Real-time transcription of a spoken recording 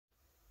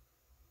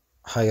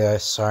Hi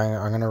guys, so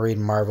I'm going to read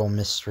Marvel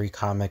Mystery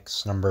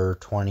Comics number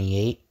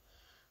 28.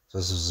 So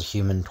this is a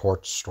Human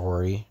Torch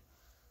story.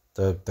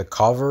 The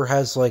cover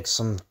has like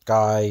some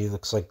guy,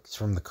 looks like he's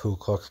from the Ku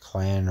Klux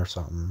Klan or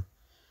something.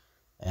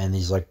 And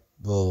these like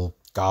little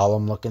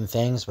golem looking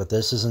things, but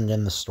this isn't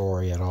in the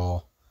story at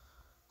all.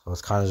 So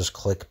it's kind of just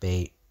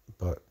clickbait.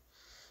 But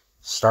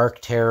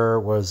Stark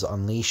Terror was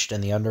unleashed in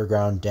the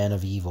underground den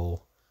of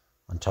evil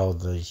until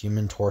the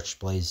Human Torch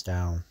blazed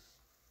down.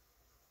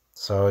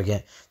 So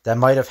again, that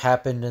might have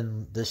happened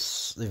in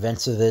this,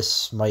 events of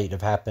this might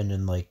have happened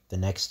in like the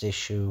next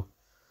issue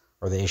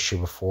or the issue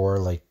before.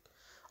 Like,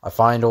 I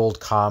find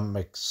old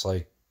comics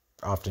like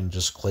often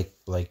just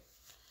would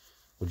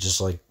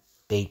just like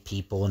bait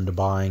people into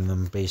buying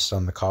them based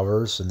on the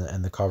covers,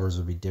 and the covers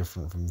would be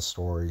different from the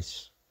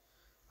stories.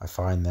 I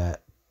find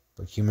that.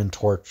 But Human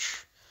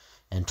Torch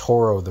and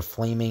Toro, the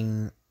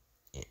Flaming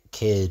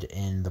Kid,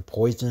 and the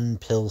Poison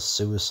Pill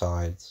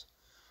Suicides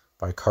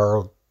by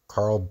Carl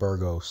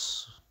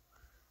Burgos.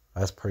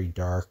 That's pretty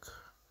dark.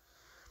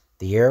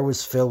 The air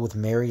was filled with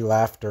merry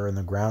laughter, and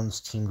the grounds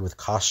teemed with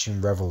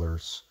costumed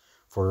revelers,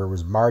 for it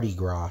was Mardi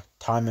Gras,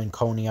 time in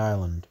Coney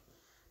Island.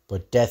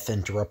 But death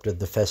interrupted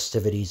the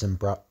festivities and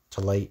brought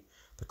to light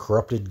the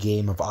corrupted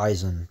game of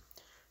Eisen,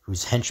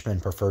 whose henchmen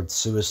preferred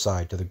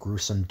suicide to the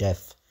gruesome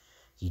death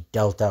he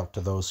dealt out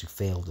to those who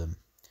failed him.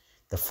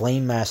 The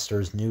Flame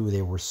Masters knew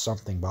there was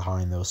something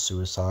behind those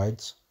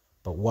suicides,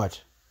 but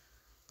what?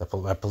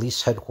 At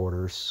police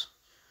headquarters.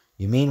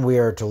 You mean we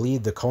are to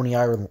lead the Coney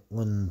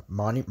Island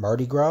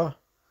Mardi Gras?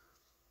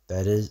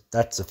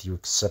 That's if you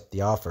accept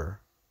the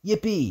offer.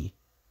 Yippee!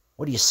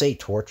 What do you say,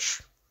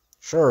 Torch?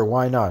 Sure,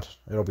 why not?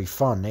 It'll be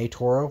fun, eh,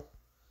 Toro?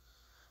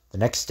 The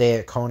next day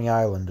at Coney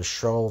Island, a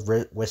shrill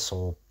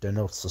whistle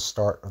denotes the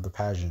start of the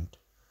pageant.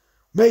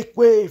 Make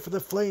way for the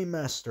Flame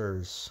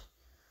Masters!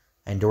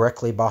 And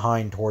directly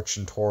behind Torch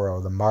and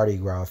Toro, the Mardi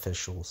Gras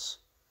officials.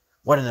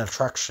 What an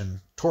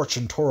attraction! Torch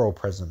and Toro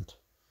present.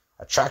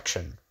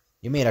 Attraction?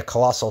 You mean a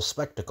colossal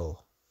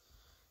spectacle?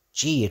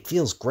 Gee, it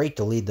feels great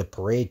to lead the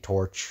parade,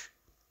 Torch.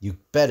 You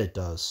bet it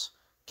does.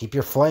 Keep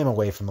your flame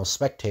away from those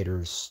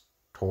spectators,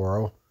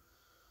 Toro.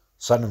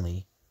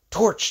 Suddenly,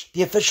 Torch,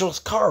 the official's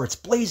car, it's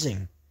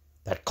blazing.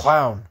 That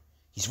clown,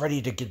 he's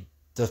ready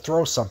to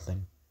throw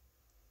something.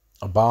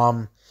 A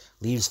bomb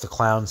leaves the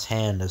clown's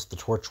hand as the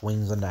Torch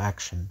wings into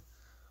action.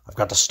 I've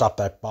got to stop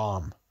that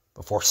bomb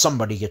before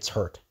somebody gets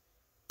hurt.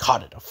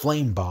 Caught it, a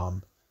flame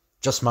bomb.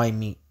 Just my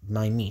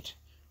meat.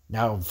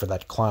 Now for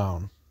that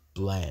clown.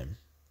 Blam.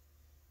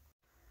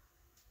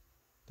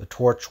 The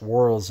Torch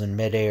whirls in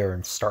midair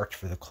and starts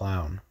for the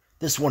clown.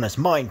 This one is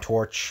mine,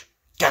 Torch.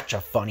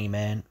 Gotcha, funny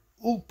man.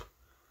 Oop.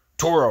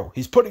 Toro,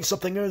 he's putting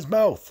something in his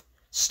mouth.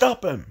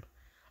 Stop him.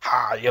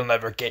 Ha, you'll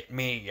never get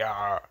me.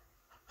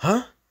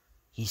 Huh?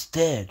 He's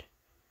dead.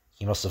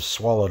 He must have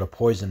swallowed a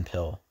poison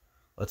pill.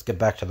 Let's get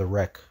back to the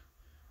wreck.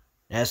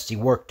 Nasty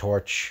work,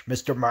 Torch.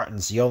 Mr.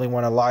 Martin's the only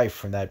one alive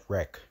from that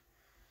wreck.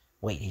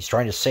 Wait, he's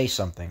trying to say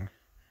something.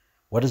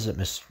 What is it,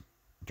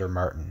 Mr.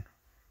 Martin?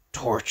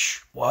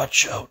 Torch,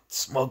 watch out.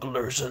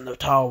 Smugglers in the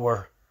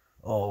tower.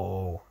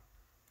 Oh,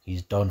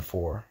 he's done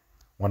for.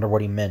 Wonder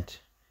what he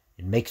meant.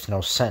 It makes no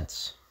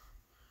sense.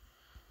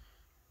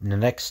 The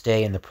next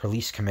day in the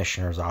police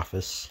commissioner's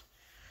office,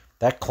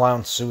 that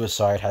clown's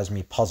suicide has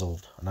me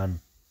puzzled, and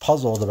I'm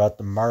puzzled about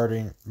the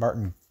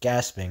Martin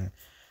gasping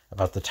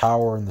about the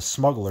tower and the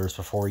smugglers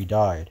before he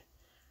died.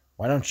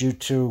 Why don't you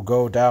two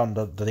go down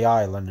to the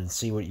island and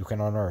see what you can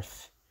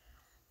unearth?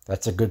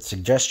 That's a good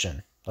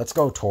suggestion. Let's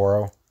go,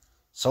 Toro.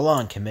 So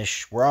long,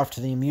 Commish. We're off to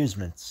the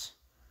amusements.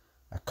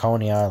 At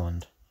Coney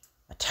Island.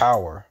 A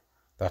tower.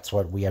 That's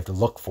what we have to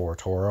look for,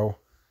 Toro.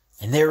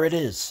 And there it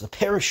is, a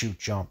parachute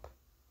jump.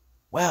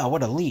 Wow,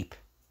 what a leap.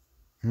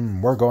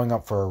 We're going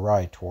up for a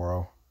ride,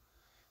 Toro.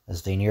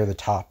 As they near the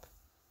top,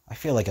 I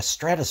feel like a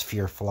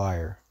stratosphere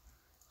flyer.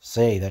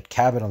 Say, that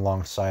cabin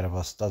alongside of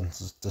us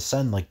doesn't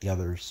descend like the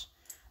others,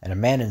 and a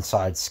man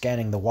inside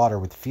scanning the water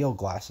with field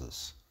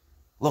glasses.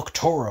 Look,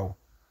 Toro!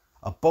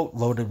 A boat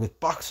loaded with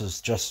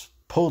boxes just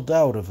pulled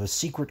out of a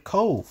secret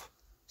cove.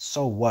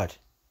 So what?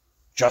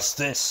 Just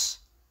this.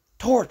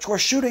 Torch, we're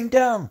shooting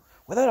down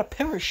without a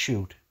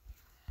parachute.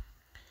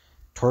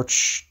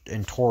 Torch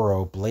and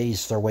Toro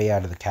blaze their way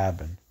out of the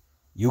cabin.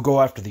 You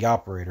go after the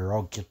operator,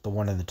 I'll get the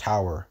one in the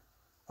tower.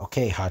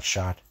 Okay,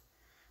 Hotshot.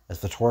 As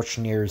the Torch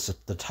nears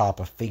the top,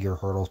 a figure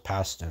hurtles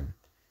past him.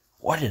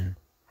 What in?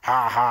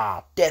 Ha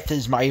ha! Death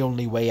is my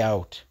only way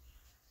out.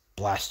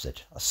 Blast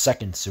it. A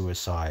second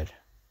suicide,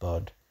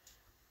 bud.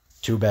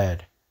 Too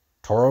bad.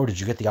 Toro, did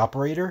you get the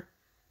operator?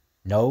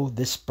 No,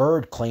 this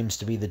bird claims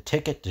to be the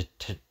ticket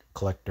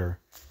collector.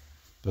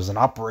 There's an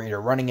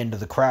operator running into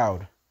the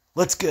crowd.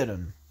 Let's get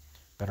him.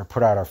 Better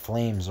put out our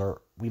flames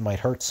or we might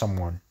hurt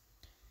someone.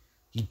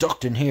 He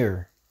ducked in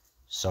here.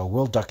 So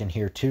we'll duck in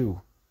here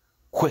too.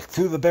 Quick,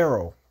 through the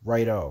barrel.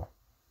 Righto.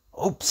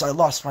 Oops, I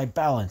lost my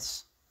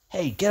balance.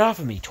 Hey, get off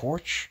of me,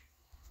 Torch.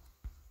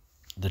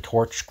 The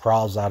Torch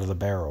crawls out of the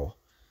barrel.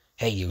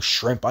 Hey, you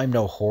shrimp, I'm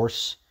no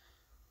horse.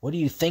 What do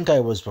you think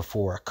I was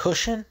before, a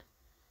cushion?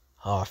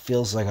 Ah,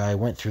 feels like I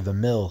went through the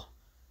mill.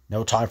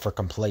 No time for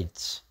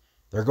complaints.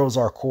 There goes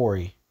our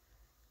quarry.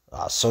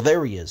 So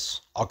there he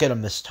is. I'll get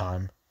him this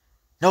time.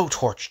 No,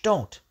 Torch,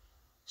 don't.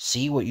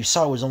 See, what you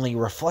saw was only a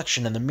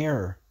reflection in the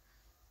mirror.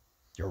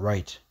 You're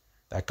right.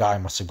 That guy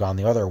must have gone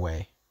the other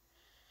way.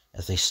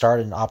 As they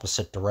started in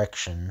opposite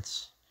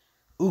directions.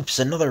 Oops,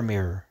 another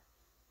mirror.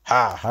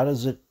 Ha, how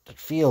does it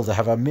feel to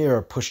have a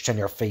mirror pushed in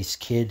your face,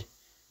 kid?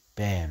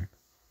 Bam.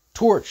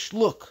 Torch,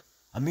 look!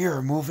 A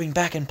mirror moving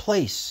back in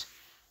place.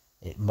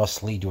 It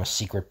must lead to a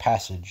secret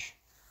passage,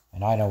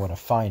 and I know where to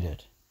find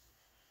it.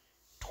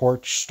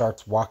 Torch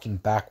starts walking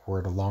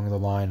backward along the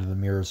line of the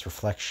mirror's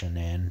reflection,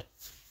 and...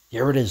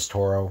 Here it is,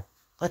 Toro.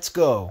 Let's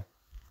go.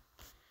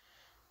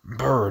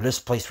 Brr, this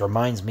place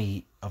reminds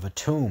me of a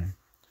tomb.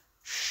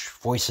 Shh,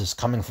 voices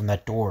coming from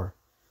that door.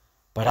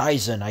 But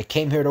Eisen, I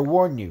came here to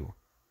warn you.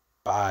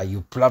 Bah,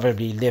 you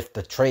probably left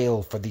a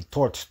trail for the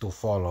Torch to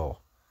follow.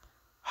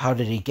 How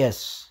did he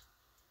guess?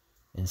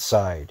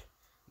 Inside.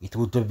 It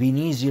would have been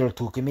easier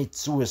to commit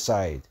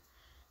suicide.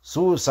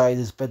 Suicide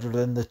is better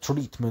than the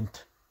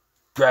treatment.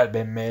 Grab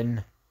him,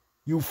 men.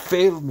 You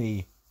failed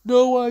me.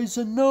 No,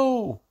 Eisen,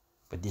 no.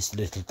 But this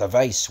little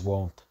device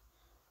won't.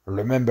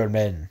 Remember,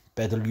 men,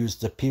 better use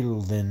the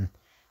pill than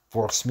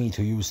force me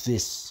to use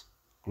this.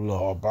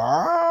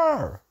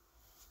 Globber!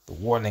 The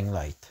warning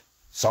light.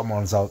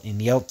 Someone's out in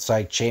the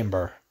outside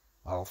chamber.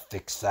 I'll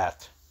fix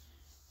that.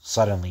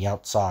 Suddenly,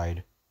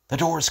 outside, the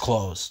door's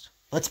closed.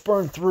 Let's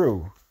burn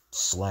through.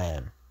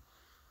 Slam.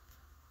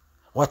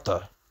 What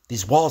the?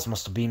 These walls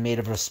must have been made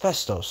of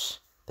asbestos.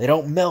 They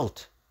don't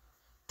melt.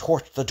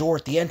 Torch, the door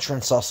at the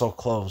entrance also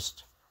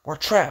closed. We're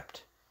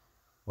trapped.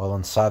 Well,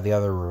 inside the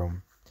other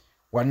room.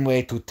 One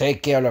way to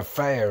take care of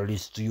fire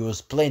is to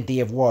use plenty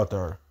of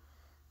water.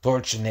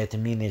 Torch and that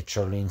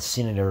miniature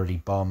incendiary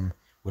bomb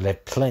will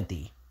have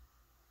plenty.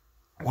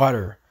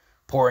 Water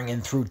pouring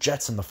in through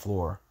jets in the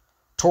floor.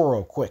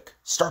 Toro, quick,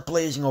 start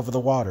blazing over the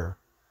water.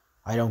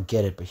 I don't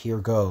get it, but here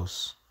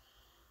goes.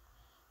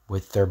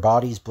 With their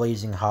bodies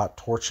blazing hot,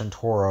 Torch and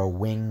Toro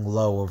wing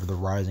low over the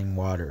rising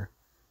water.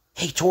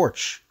 Hey,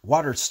 Torch!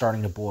 Water's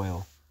starting to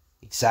boil.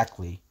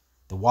 Exactly.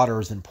 The water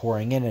isn't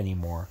pouring in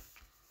anymore.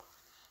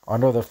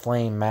 Under the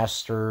flame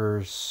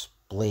master's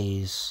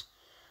blaze,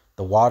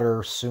 the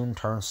water soon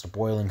turns to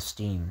boiling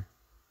steam.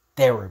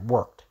 There, it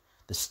worked.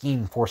 The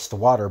steam forced the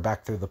water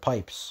back through the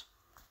pipes.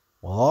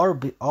 Well,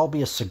 I'll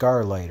be a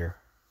cigar lighter.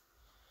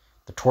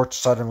 The torch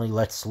suddenly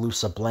lets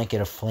loose a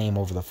blanket of flame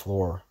over the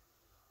floor.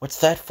 What's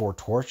that for,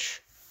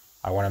 Torch?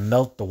 I want to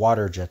melt the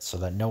water jets so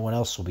that no one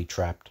else will be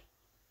trapped.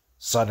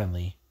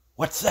 Suddenly,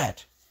 what's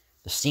that?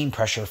 The steam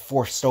pressure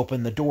forced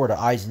open the door to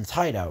Eisen's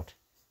hideout.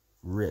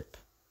 Rip.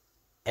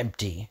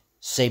 Empty.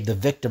 Save the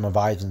victim of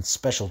Eisen's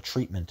special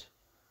treatment.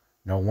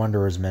 No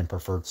wonder his men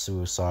preferred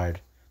suicide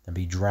than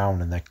be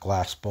drowned in that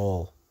glass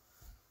bowl.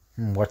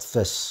 What's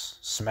this?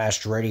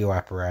 Smashed radio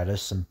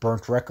apparatus and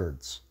burnt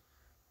records.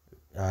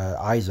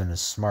 Eisen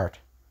is smart.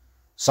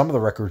 Some of the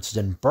records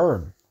didn't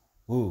burn.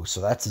 Ooh,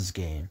 so that's his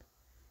game.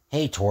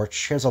 Hey,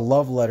 Torch, here's a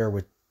love letter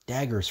with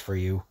daggers for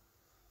you.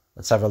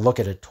 Let's have a look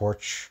at it,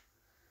 Torch.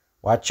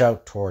 Watch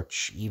out,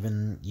 Torch.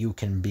 Even you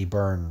can be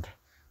burned.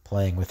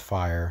 Playing with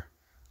fire.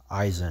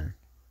 Eisen.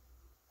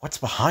 What's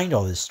behind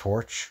all this,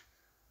 Torch?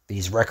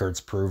 These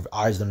records prove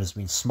Eisen has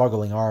been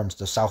smuggling arms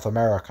to South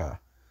America.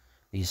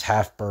 These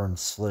half-burned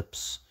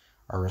slips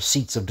are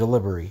receipts of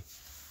delivery.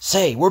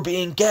 Say, we're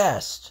being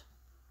gassed!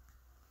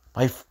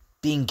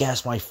 Being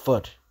gassed my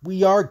foot.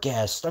 We are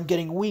gassed. I'm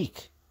getting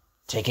weak.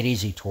 Take it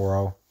easy,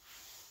 Toro.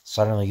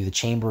 Suddenly, the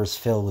chamber is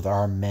filled with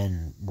armed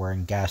men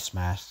wearing gas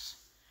masks.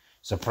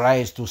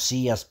 Surprised to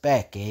see us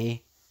back, eh?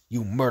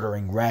 You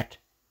murdering rat.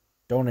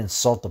 Don't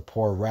insult the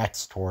poor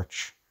rats,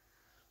 Torch.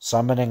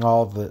 Summoning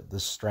all the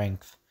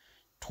strength,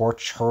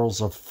 Torch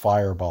hurls a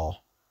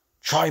fireball.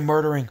 Try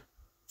murdering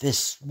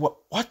this.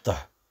 What the?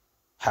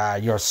 Ha,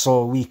 you're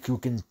so weak you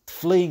can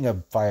fling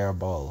a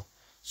fireball.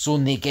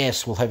 Soon the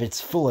gas will have its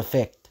full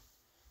effect.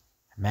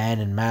 Man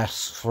in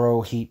masks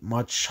throw heat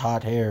much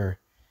hot air.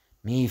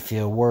 Me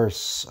feel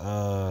worse.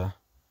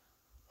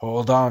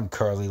 Hold on,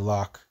 Curly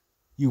Lock.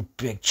 You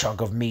big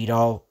chunk of meat,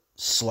 I'll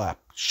slap.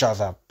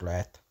 Shut up,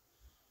 brat.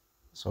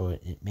 So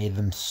it made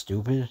them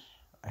stupid,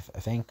 I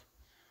think.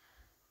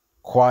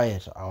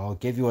 Quiet, I'll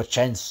give you a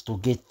chance to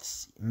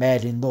get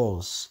mad in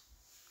those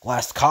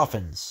glass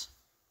coffins.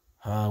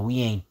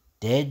 We ain't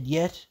dead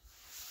yet,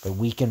 but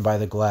weakened by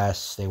the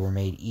glass, they were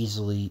made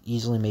easily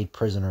made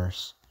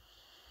prisoners.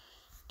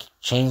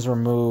 Chains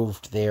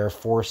removed, they are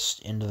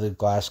forced into the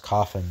glass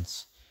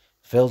coffins,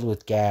 filled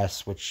with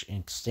gas which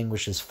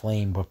extinguishes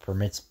flame but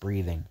permits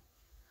breathing.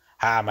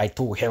 Ah, my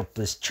two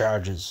helpless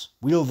charges.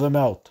 Wheel them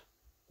out.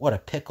 What a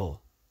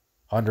pickle.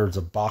 Hundreds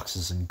of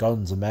boxes and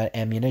guns and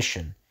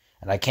ammunition,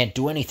 and I can't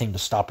do anything to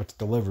stop its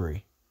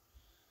delivery.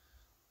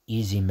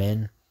 Easy,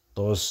 men.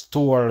 Those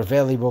two are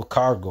valuable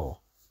cargo.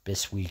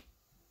 Guess we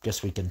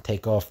can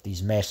take off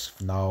these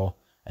masks now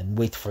and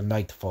wait for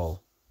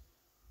nightfall.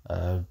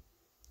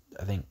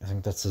 I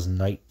think that says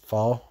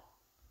nightfall.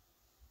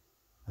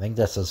 I think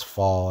that says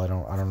fall. I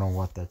don't know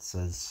what that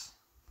says.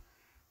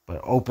 But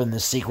open the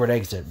secret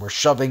exit. We're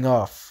shoving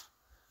off.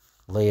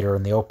 Later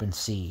in the open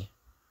sea.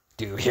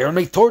 Do you hear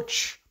me,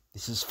 Torch?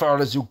 This is as far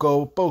as you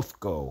both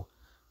go.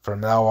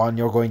 From now on,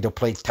 you're going to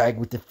play tag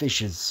with the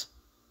fishes.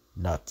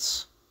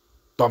 Nuts.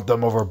 Dump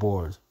them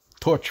overboard.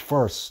 Torch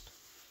first.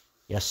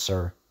 Yes,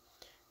 sir.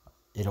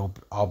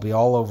 I'll be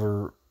all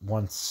over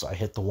once I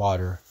hit the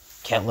water.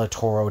 Can't let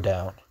Toro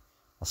down.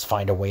 Let's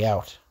find a way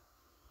out.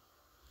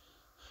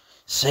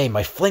 Say,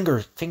 my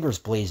finger's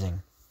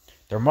blazing.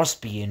 There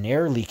must be an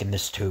air leak in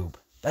this tube.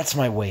 That's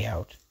my way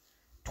out.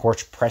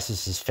 Torch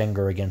presses his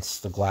finger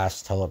against the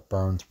glass till it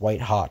burns white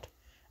hot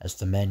as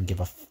the men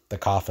give the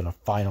coffin a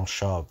final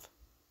shove.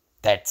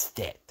 That's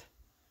it.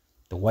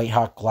 The white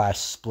hot glass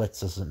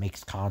splits as it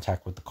makes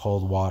contact with the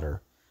cold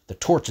water. The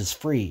torch is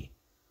free.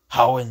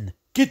 Howen,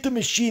 get the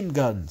machine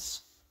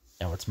guns.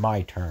 Now it's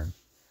my turn.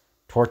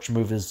 Torch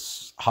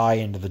moves high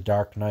into the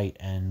dark night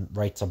and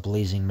writes a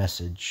blazing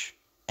message.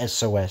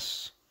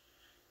 SOS.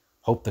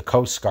 Hope the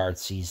Coast Guard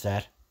sees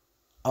that.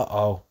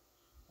 Uh-oh.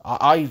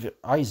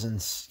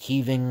 Eisen's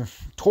heaving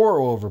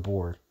Toro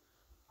overboard.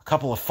 A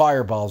couple of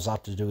fireballs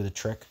ought to do the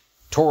trick.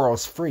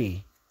 Toro's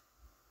free.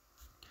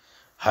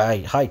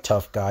 Hi,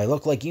 tough guy.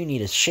 Look like you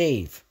need a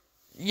shave.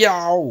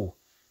 Yow!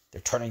 They're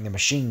turning the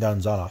machine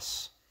guns on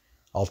us.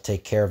 I'll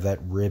take care of that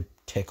rib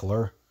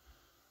tickler.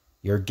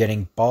 You're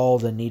getting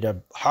bald and need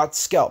a hot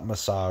scalp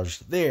massage.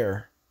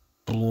 There.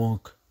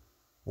 Blunk.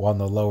 On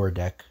the lower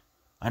deck.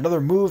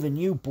 Another move and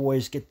you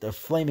boys get the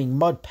flaming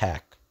mud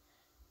pack.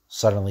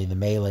 Suddenly the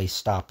melee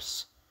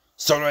stops.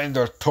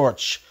 Surrender,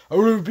 Torch,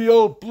 or we'll be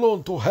all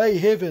blown to high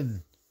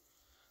heaven.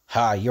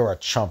 Ha, you're a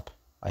chump.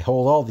 I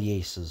hold all the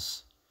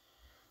aces.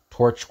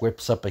 Torch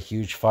whips up a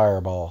huge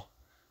fireball.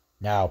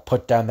 Now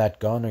put down that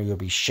gun or you'll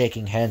be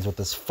shaking hands with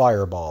this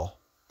fireball.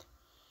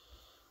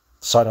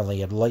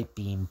 Suddenly a light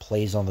beam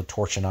plays on the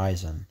Torch and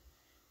Eisen.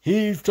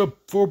 Heave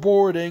for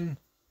boarding.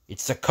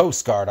 It's the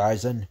Coast Guard,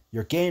 Eisen.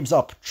 Your game's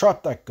up.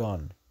 Drop that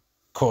gun.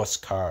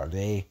 Coast Guard,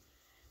 eh?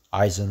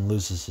 Eisen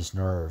loses his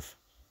nerve.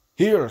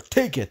 Here,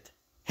 take it.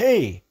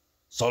 Hey!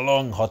 So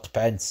long, Hot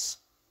Pants.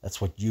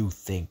 That's what you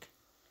think.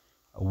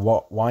 A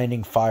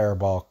winding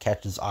fireball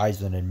catches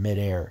Eisen in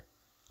midair.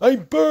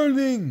 I'm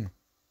burning!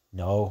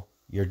 No,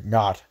 you're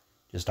not.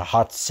 Just a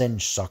hot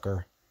singe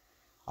sucker.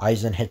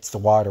 Eisen hits the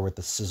water with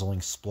a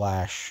sizzling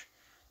splash.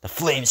 The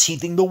flame's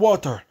heating the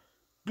water.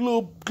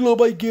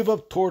 Globe, I give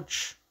up,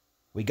 Torch.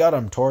 We got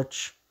him,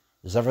 Torch.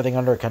 Is everything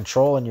under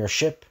control in your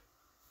ship?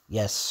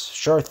 Yes,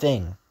 sure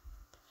thing.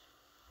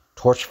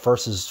 Torch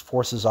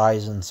forces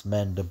Eisen's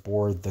men to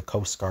board the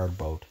Coast Guard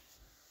boat.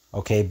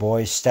 Okay,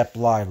 boys, step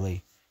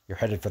lively. You're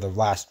headed for the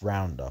last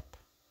roundup.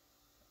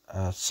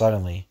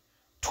 Suddenly.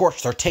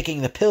 Torch, they're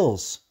taking the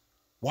pills.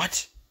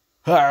 What?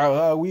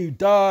 We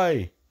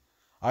die.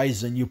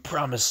 Eisen, you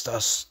promised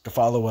us to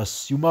follow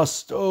us. You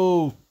must.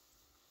 Oh.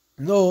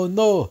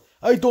 No,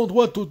 I don't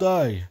want to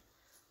die.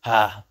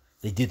 Ha,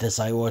 they did as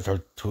I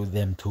ordered to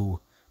them to.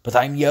 But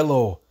I'm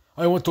yellow.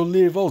 I want to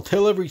live. I'll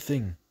tell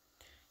everything.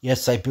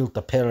 Yes, I built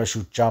a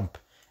parachute jump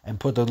and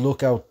put a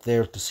lookout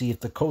there to see if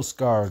the Coast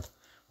Guard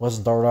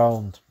wasn't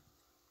around.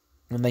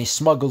 And they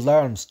smuggled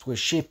arms to a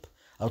ship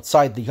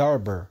outside the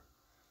harbor.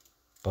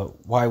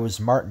 But why was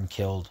Martin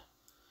killed?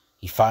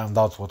 He found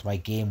out what my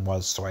game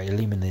was, so I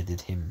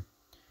eliminated him.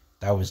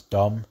 That was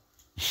dumb.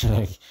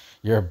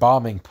 Your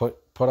bombing put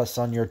us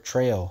on your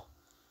trail.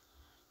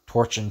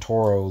 Torch and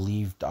Toro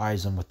leave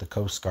Eisen with the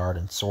Coast Guard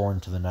and soar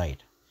into the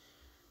night.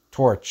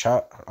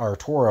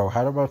 Toro,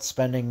 how about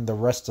spending the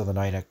rest of the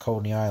night at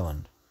Coney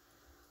Island?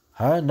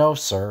 Huh? No,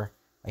 sir.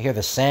 I hear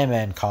the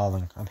Sandman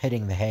calling. I'm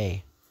hitting the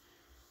hay.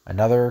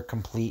 Another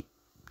complete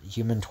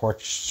Human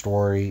Torch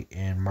story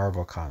in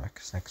Marvel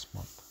Comics next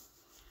month.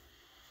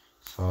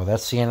 So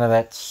that's the end of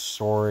that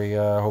story.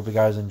 Hope you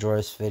guys enjoy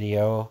this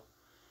video.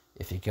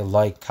 If you could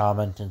like,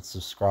 comment, and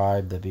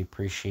subscribe, that'd be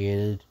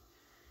appreciated.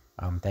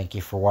 Thank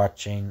you for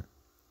watching,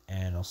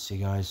 and I'll see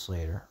you guys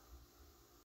later.